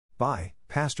By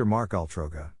Pastor Mark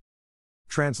Altroga.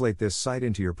 Translate this site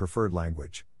into your preferred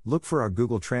language. Look for our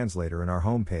Google Translator in our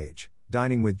homepage,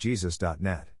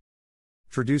 diningwithjesus.net.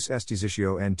 Traduce este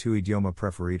sitio en tu idioma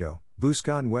preferido.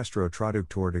 Busca nuestro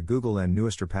traductor de Google en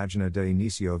nuestra página de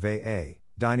inicio va,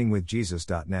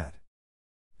 diningwithjesus.net.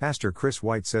 Pastor Chris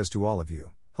White says to all of you,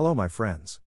 hello my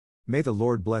friends. May the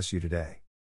Lord bless you today.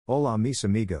 Hola mis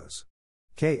amigos.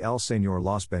 Que el Señor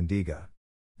los bendiga.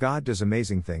 God does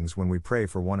amazing things when we pray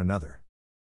for one another.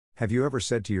 Have you ever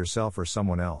said to yourself or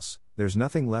someone else, there's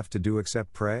nothing left to do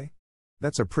except pray?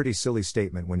 That's a pretty silly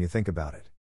statement when you think about it.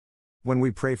 When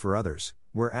we pray for others,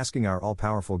 we're asking our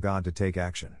all-powerful God to take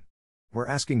action. We're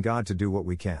asking God to do what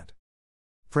we can't.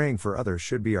 Praying for others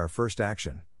should be our first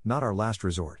action, not our last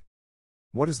resort.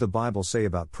 What does the Bible say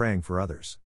about praying for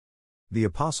others? The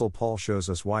Apostle Paul shows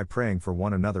us why praying for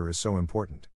one another is so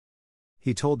important.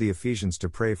 He told the Ephesians to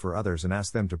pray for others and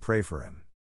asked them to pray for him.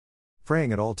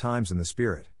 Praying at all times in the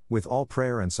Spirit, with all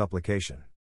prayer and supplication.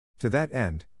 To that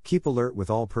end, keep alert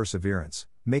with all perseverance,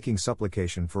 making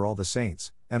supplication for all the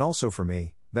saints, and also for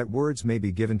me, that words may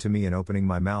be given to me in opening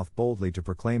my mouth boldly to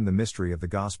proclaim the mystery of the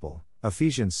gospel.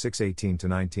 Ephesians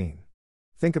 6:18-19.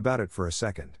 Think about it for a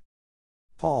second.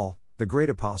 Paul, the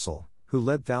great apostle, who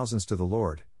led thousands to the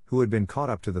Lord, who had been caught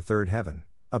up to the third heaven,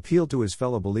 appealed to his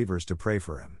fellow believers to pray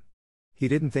for him. He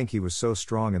didn't think he was so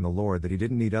strong in the Lord that he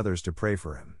didn't need others to pray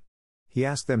for him. He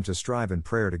asked them to strive in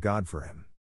prayer to God for him.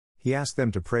 He asked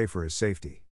them to pray for his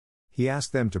safety. He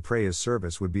asked them to pray his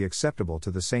service would be acceptable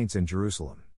to the saints in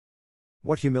Jerusalem.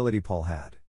 What humility Paul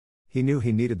had. He knew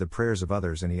he needed the prayers of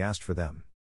others and he asked for them.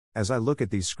 As I look at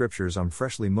these scriptures, I'm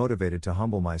freshly motivated to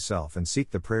humble myself and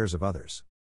seek the prayers of others.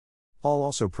 Paul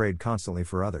also prayed constantly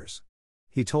for others.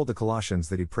 He told the Colossians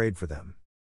that he prayed for them.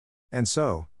 And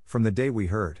so, from the day we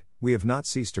heard, we have not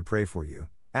ceased to pray for you,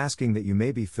 asking that you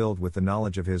may be filled with the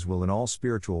knowledge of his will in all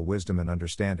spiritual wisdom and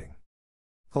understanding.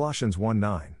 Colossians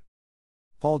 1:9.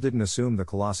 Paul didn't assume the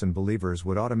Colossian believers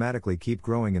would automatically keep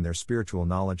growing in their spiritual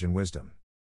knowledge and wisdom.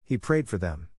 He prayed for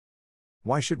them.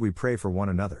 Why should we pray for one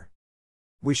another?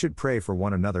 We should pray for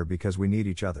one another because we need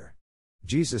each other.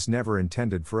 Jesus never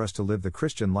intended for us to live the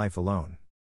Christian life alone.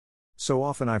 So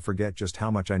often I forget just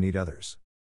how much I need others.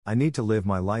 I need to live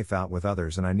my life out with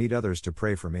others and I need others to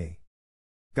pray for me.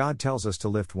 God tells us to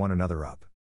lift one another up.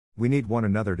 We need one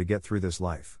another to get through this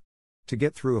life. To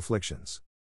get through afflictions.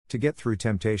 To get through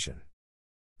temptation.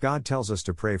 God tells us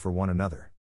to pray for one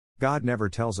another. God never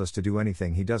tells us to do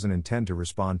anything He doesn't intend to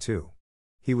respond to.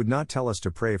 He would not tell us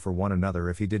to pray for one another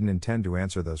if He didn't intend to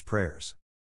answer those prayers.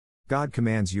 God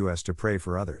commands us to pray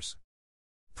for others.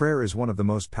 Prayer is one of the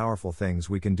most powerful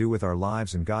things we can do with our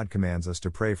lives, and God commands us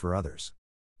to pray for others.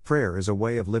 Prayer is a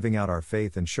way of living out our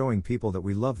faith and showing people that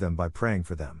we love them by praying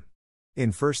for them.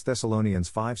 In 1 Thessalonians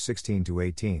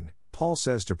 5:16-18, Paul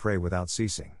says to pray without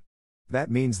ceasing. That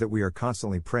means that we are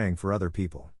constantly praying for other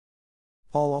people.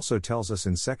 Paul also tells us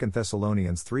in 2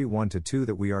 Thessalonians 3:1-2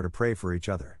 that we are to pray for each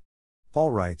other. Paul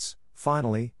writes,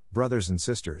 "Finally, brothers and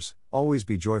sisters, always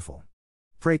be joyful.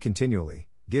 Pray continually,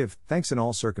 give thanks in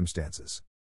all circumstances."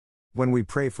 When we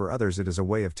pray for others, it is a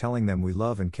way of telling them we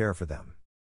love and care for them.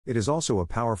 It is also a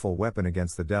powerful weapon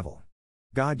against the devil.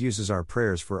 God uses our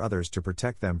prayers for others to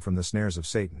protect them from the snares of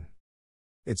Satan.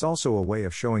 It's also a way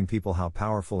of showing people how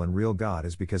powerful and real God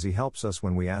is because He helps us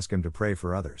when we ask Him to pray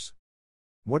for others.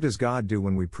 What does God do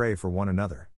when we pray for one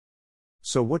another?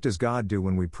 So what does God do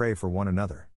when we pray for one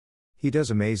another? He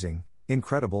does amazing,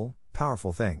 incredible,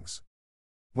 powerful things.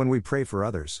 When we pray for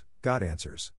others, God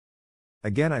answers.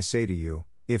 Again I say to you,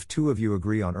 if two of you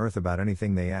agree on earth about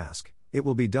anything they ask, it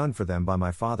will be done for them by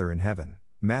my Father in heaven.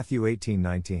 Matthew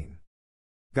 18:19.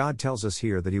 God tells us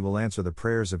here that He will answer the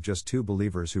prayers of just two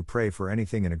believers who pray for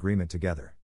anything in agreement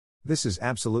together. This is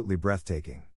absolutely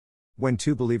breathtaking. When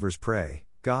two believers pray,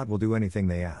 God will do anything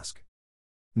they ask.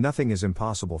 Nothing is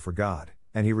impossible for God,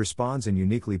 and He responds in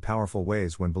uniquely powerful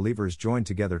ways when believers join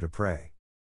together to pray.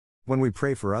 When we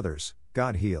pray for others,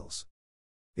 God heals.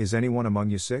 Is anyone among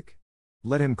you sick?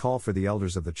 Let him call for the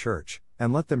elders of the church,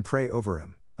 and let them pray over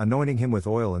him, anointing him with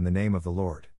oil in the name of the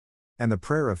Lord. And the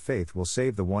prayer of faith will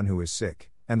save the one who is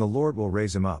sick, and the Lord will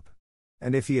raise him up.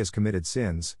 And if he has committed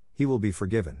sins, he will be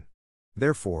forgiven.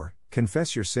 Therefore,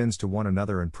 confess your sins to one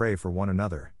another and pray for one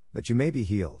another, that you may be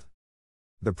healed.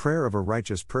 The prayer of a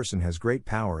righteous person has great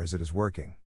power as it is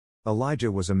working.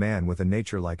 Elijah was a man with a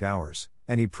nature like ours,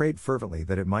 and he prayed fervently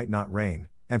that it might not rain,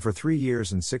 and for 3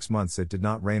 years and 6 months it did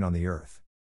not rain on the earth.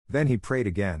 Then he prayed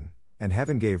again, and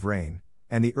heaven gave rain,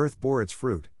 and the earth bore its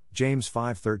fruit. James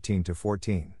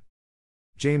 5:13-14.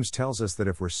 James tells us that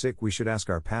if we're sick we should ask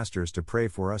our pastors to pray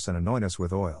for us and anoint us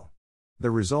with oil. The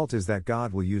result is that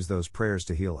God will use those prayers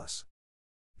to heal us.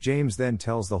 James then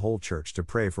tells the whole church to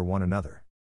pray for one another.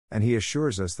 And he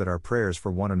assures us that our prayers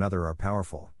for one another are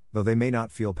powerful, though they may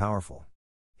not feel powerful.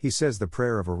 He says the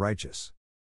prayer of a righteous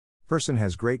person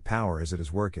has great power as it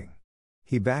is working.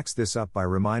 He backs this up by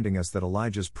reminding us that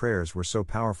Elijah's prayers were so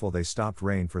powerful they stopped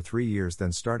rain for 3 years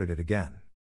then started it again.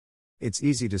 It's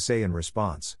easy to say in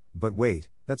response, but wait,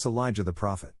 that's Elijah the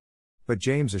prophet. But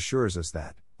James assures us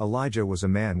that Elijah was a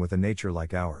man with a nature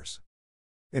like ours.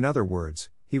 In other words,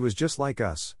 he was just like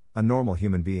us, a normal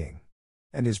human being.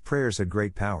 And his prayers had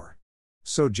great power.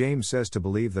 So James says to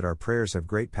believe that our prayers have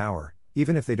great power,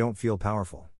 even if they don't feel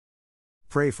powerful.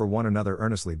 Pray for one another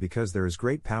earnestly because there is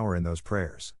great power in those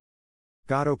prayers.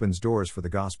 God opens doors for the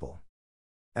gospel.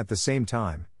 At the same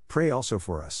time, pray also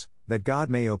for us, that God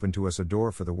may open to us a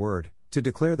door for the word, to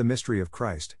declare the mystery of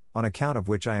Christ, on account of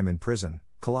which I am in prison,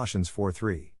 Colossians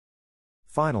 4:3.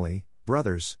 Finally,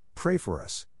 brothers, pray for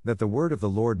us, that the word of the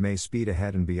Lord may speed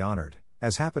ahead and be honored,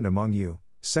 as happened among you,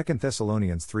 2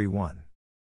 Thessalonians 3:1.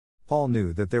 Paul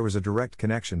knew that there was a direct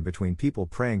connection between people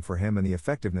praying for him and the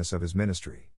effectiveness of his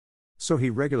ministry. So he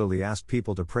regularly asked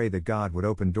people to pray that God would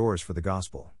open doors for the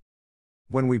gospel.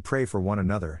 When we pray for one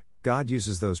another, God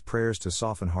uses those prayers to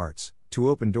soften hearts, to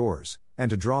open doors, and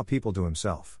to draw people to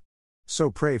himself. So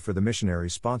pray for the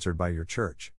missionaries sponsored by your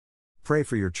church. Pray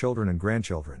for your children and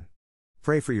grandchildren.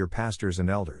 Pray for your pastors and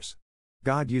elders.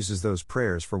 God uses those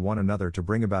prayers for one another to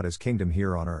bring about his kingdom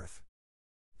here on earth.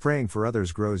 Praying for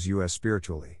others grows you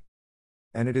spiritually.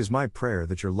 And it is my prayer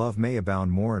that your love may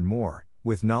abound more and more,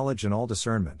 with knowledge and all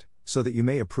discernment, so that you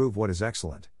may approve what is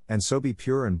excellent, and so be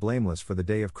pure and blameless for the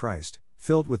day of Christ,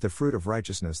 filled with the fruit of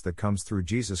righteousness that comes through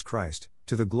Jesus Christ,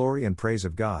 to the glory and praise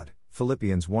of God.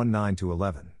 Philippians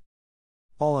 1:9-11.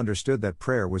 Paul understood that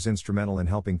prayer was instrumental in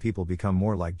helping people become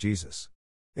more like Jesus.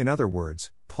 In other words,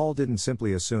 Paul didn't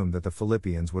simply assume that the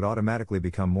Philippians would automatically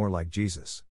become more like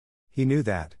Jesus. He knew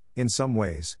that, in some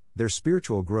ways, their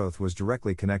spiritual growth was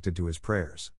directly connected to his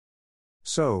prayers.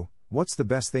 So, what's the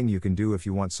best thing you can do if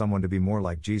you want someone to be more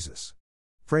like Jesus?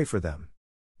 Pray for them.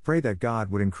 Pray that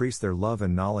God would increase their love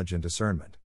and knowledge and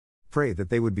discernment. Pray that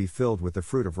they would be filled with the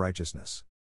fruit of righteousness.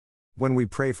 When we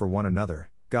pray for one another,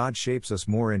 God shapes us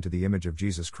more into the image of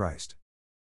Jesus Christ.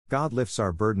 God lifts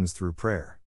our burdens through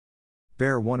prayer.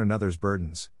 Bear one another's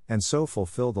burdens, and so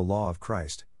fulfill the law of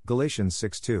Christ. Galatians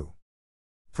 6:2.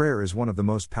 Prayer is one of the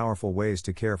most powerful ways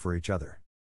to care for each other.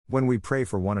 When we pray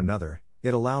for one another,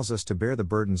 it allows us to bear the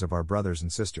burdens of our brothers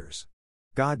and sisters.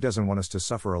 God doesn't want us to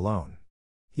suffer alone.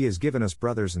 He has given us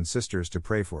brothers and sisters to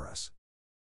pray for us.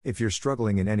 If you're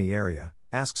struggling in any area,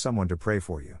 ask someone to pray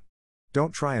for you.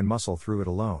 Don't try and muscle through it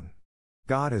alone.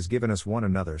 God has given us one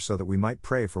another so that we might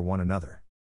pray for one another.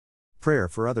 Prayer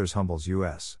for others humbles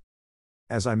us.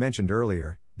 As I mentioned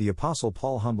earlier, the Apostle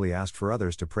Paul humbly asked for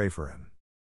others to pray for him.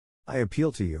 I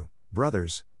appeal to you,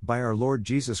 brothers, by our Lord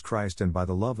Jesus Christ and by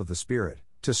the love of the Spirit,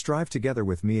 to strive together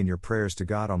with me in your prayers to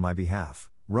God on my behalf.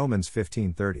 Romans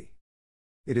 15:30.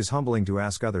 It is humbling to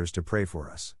ask others to pray for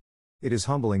us. It is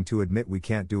humbling to admit we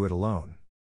can't do it alone.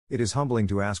 It is humbling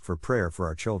to ask for prayer for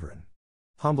our children.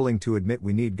 Humbling to admit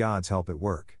we need God's help at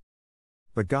work.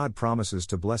 But God promises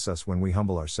to bless us when we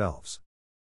humble ourselves.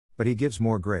 But He gives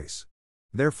more grace.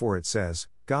 Therefore it says,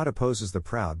 God opposes the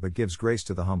proud but gives grace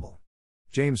to the humble.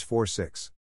 James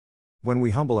 4:6. When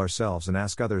we humble ourselves and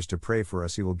ask others to pray for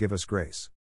us, He will give us grace.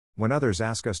 When others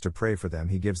ask us to pray for them,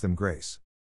 He gives them grace.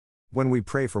 When we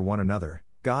pray for one another,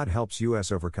 God helps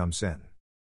us overcome sin.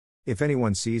 If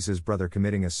anyone sees his brother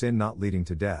committing a sin not leading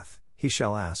to death, he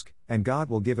shall ask, and God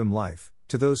will give him life,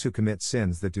 to those who commit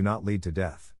sins that do not lead to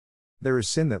death. There is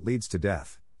sin that leads to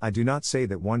death. I do not say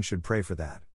that one should pray for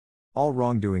that. All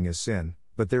wrongdoing is sin,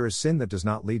 but there is sin that does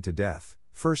not lead to death.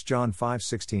 1 John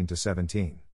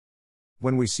 5:16-17.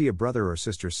 When we see a brother or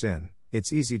sister sin,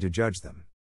 it's easy to judge them.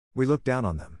 We look down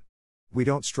on them. We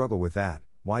don't struggle with that.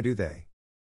 Why do they?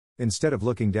 Instead of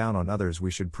looking down on others,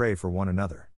 we should pray for one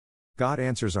another. God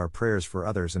answers our prayers for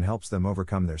others and helps them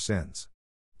overcome their sins.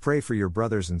 Pray for your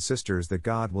brothers and sisters that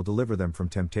God will deliver them from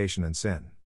temptation and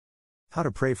sin. How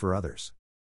to pray for others.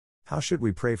 How should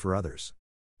we pray for others?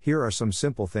 Here are some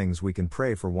simple things we can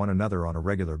pray for one another on a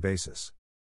regular basis.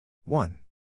 1.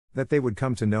 That they would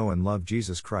come to know and love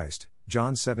Jesus Christ,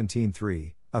 John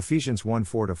 17:3, Ephesians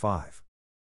 1:4-5.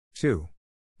 2.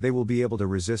 They will be able to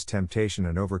resist temptation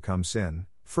and overcome sin,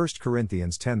 1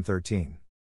 Corinthians 10:13.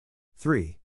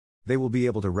 3. They will be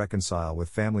able to reconcile with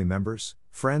family members,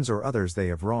 friends or others they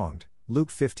have wronged, Luke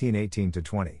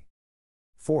 15:18-20.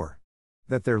 4.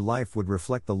 That their life would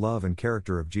reflect the love and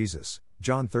character of Jesus,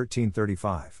 John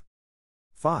 13:35.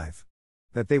 5.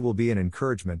 That they will be an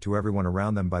encouragement to everyone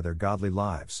around them by their godly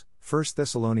lives, 1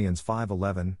 Thessalonians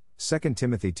 5:11, 2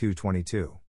 Timothy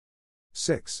 2:22.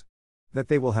 6. That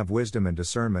they will have wisdom and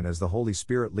discernment as the Holy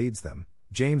Spirit leads them,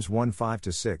 James 1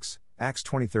 5-6, Acts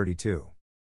 20:32.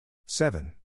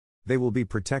 7. They will be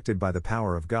protected by the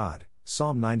power of God,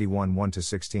 Psalm 91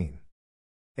 1-16.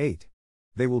 8.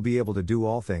 They will be able to do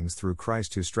all things through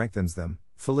Christ who strengthens them,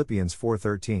 Philippians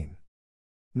 4:13.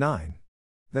 9.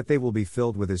 That they will be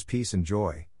filled with His peace and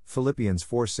joy, Philippians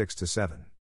 4:6-7.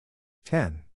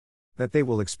 10. That they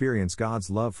will experience God's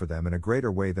love for them in a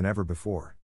greater way than ever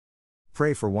before.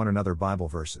 Pray for one another Bible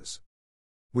verses.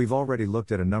 We've already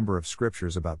looked at a number of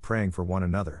scriptures about praying for one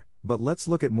another, but let's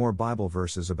look at more Bible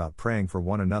verses about praying for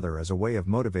one another as a way of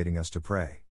motivating us to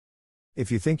pray.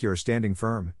 If you think you are standing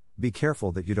firm, be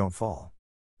careful that you don't fall.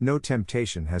 No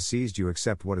temptation has seized you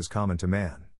except what is common to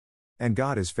man. And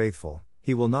God is faithful,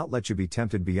 He will not let you be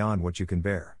tempted beyond what you can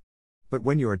bear. But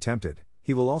when you are tempted,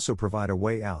 He will also provide a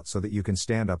way out so that you can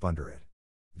stand up under it.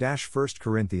 1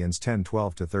 Corinthians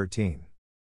 10:12-13.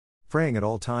 Praying at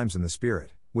all times in the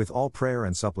Spirit, with all prayer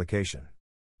and supplication.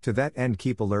 To that end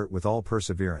keep alert with all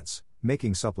perseverance,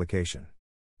 making supplication.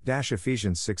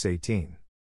 Ephesians 6:18.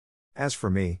 As for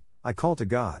me, I call to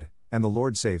God, and the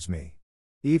Lord saves me.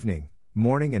 Evening,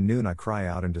 morning and noon I cry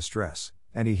out in distress,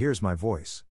 and He hears my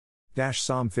voice.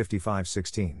 Psalm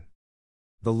 55:16.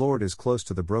 The Lord is close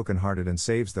to the brokenhearted and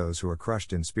saves those who are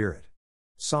crushed in spirit.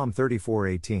 Psalm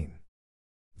 34:18.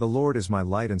 The Lord is my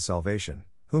light and salvation,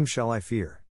 whom shall I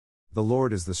fear? The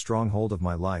Lord is the stronghold of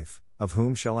my life, of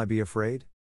whom shall I be afraid?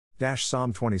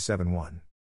 Psalm 27:1.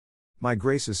 My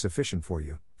grace is sufficient for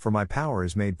you, for my power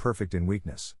is made perfect in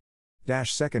weakness.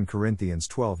 2 Corinthians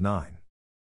 12:9.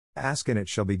 Ask and it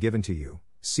shall be given to you,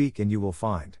 seek and you will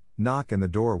find, knock and the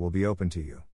door will be opened to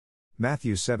you.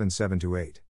 Matthew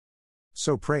 7:7-8.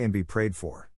 So pray and be prayed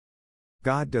for.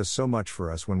 God does so much for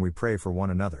us when we pray for one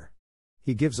another.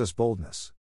 He gives us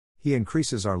boldness. He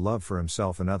increases our love for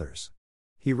Himself and others.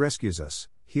 He rescues us,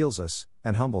 heals us,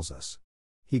 and humbles us.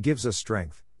 He gives us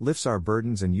strength, lifts our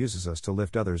burdens and uses us to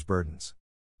lift others' burdens.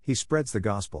 He spreads the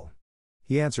gospel.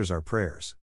 He answers our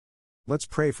prayers. Let's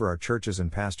pray for our churches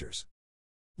and pastors.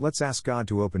 Let's ask God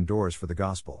to open doors for the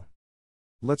gospel.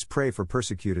 Let's pray for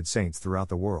persecuted saints throughout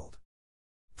the world.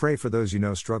 Pray for those you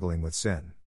know struggling with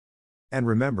sin. And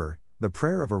remember, the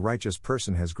prayer of a righteous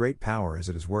person has great power as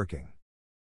it is working.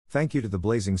 Thank you to the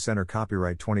Blazing Center.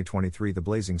 Copyright 2023 The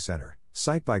Blazing Center,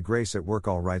 site by Grace at Work.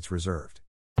 All rights reserved.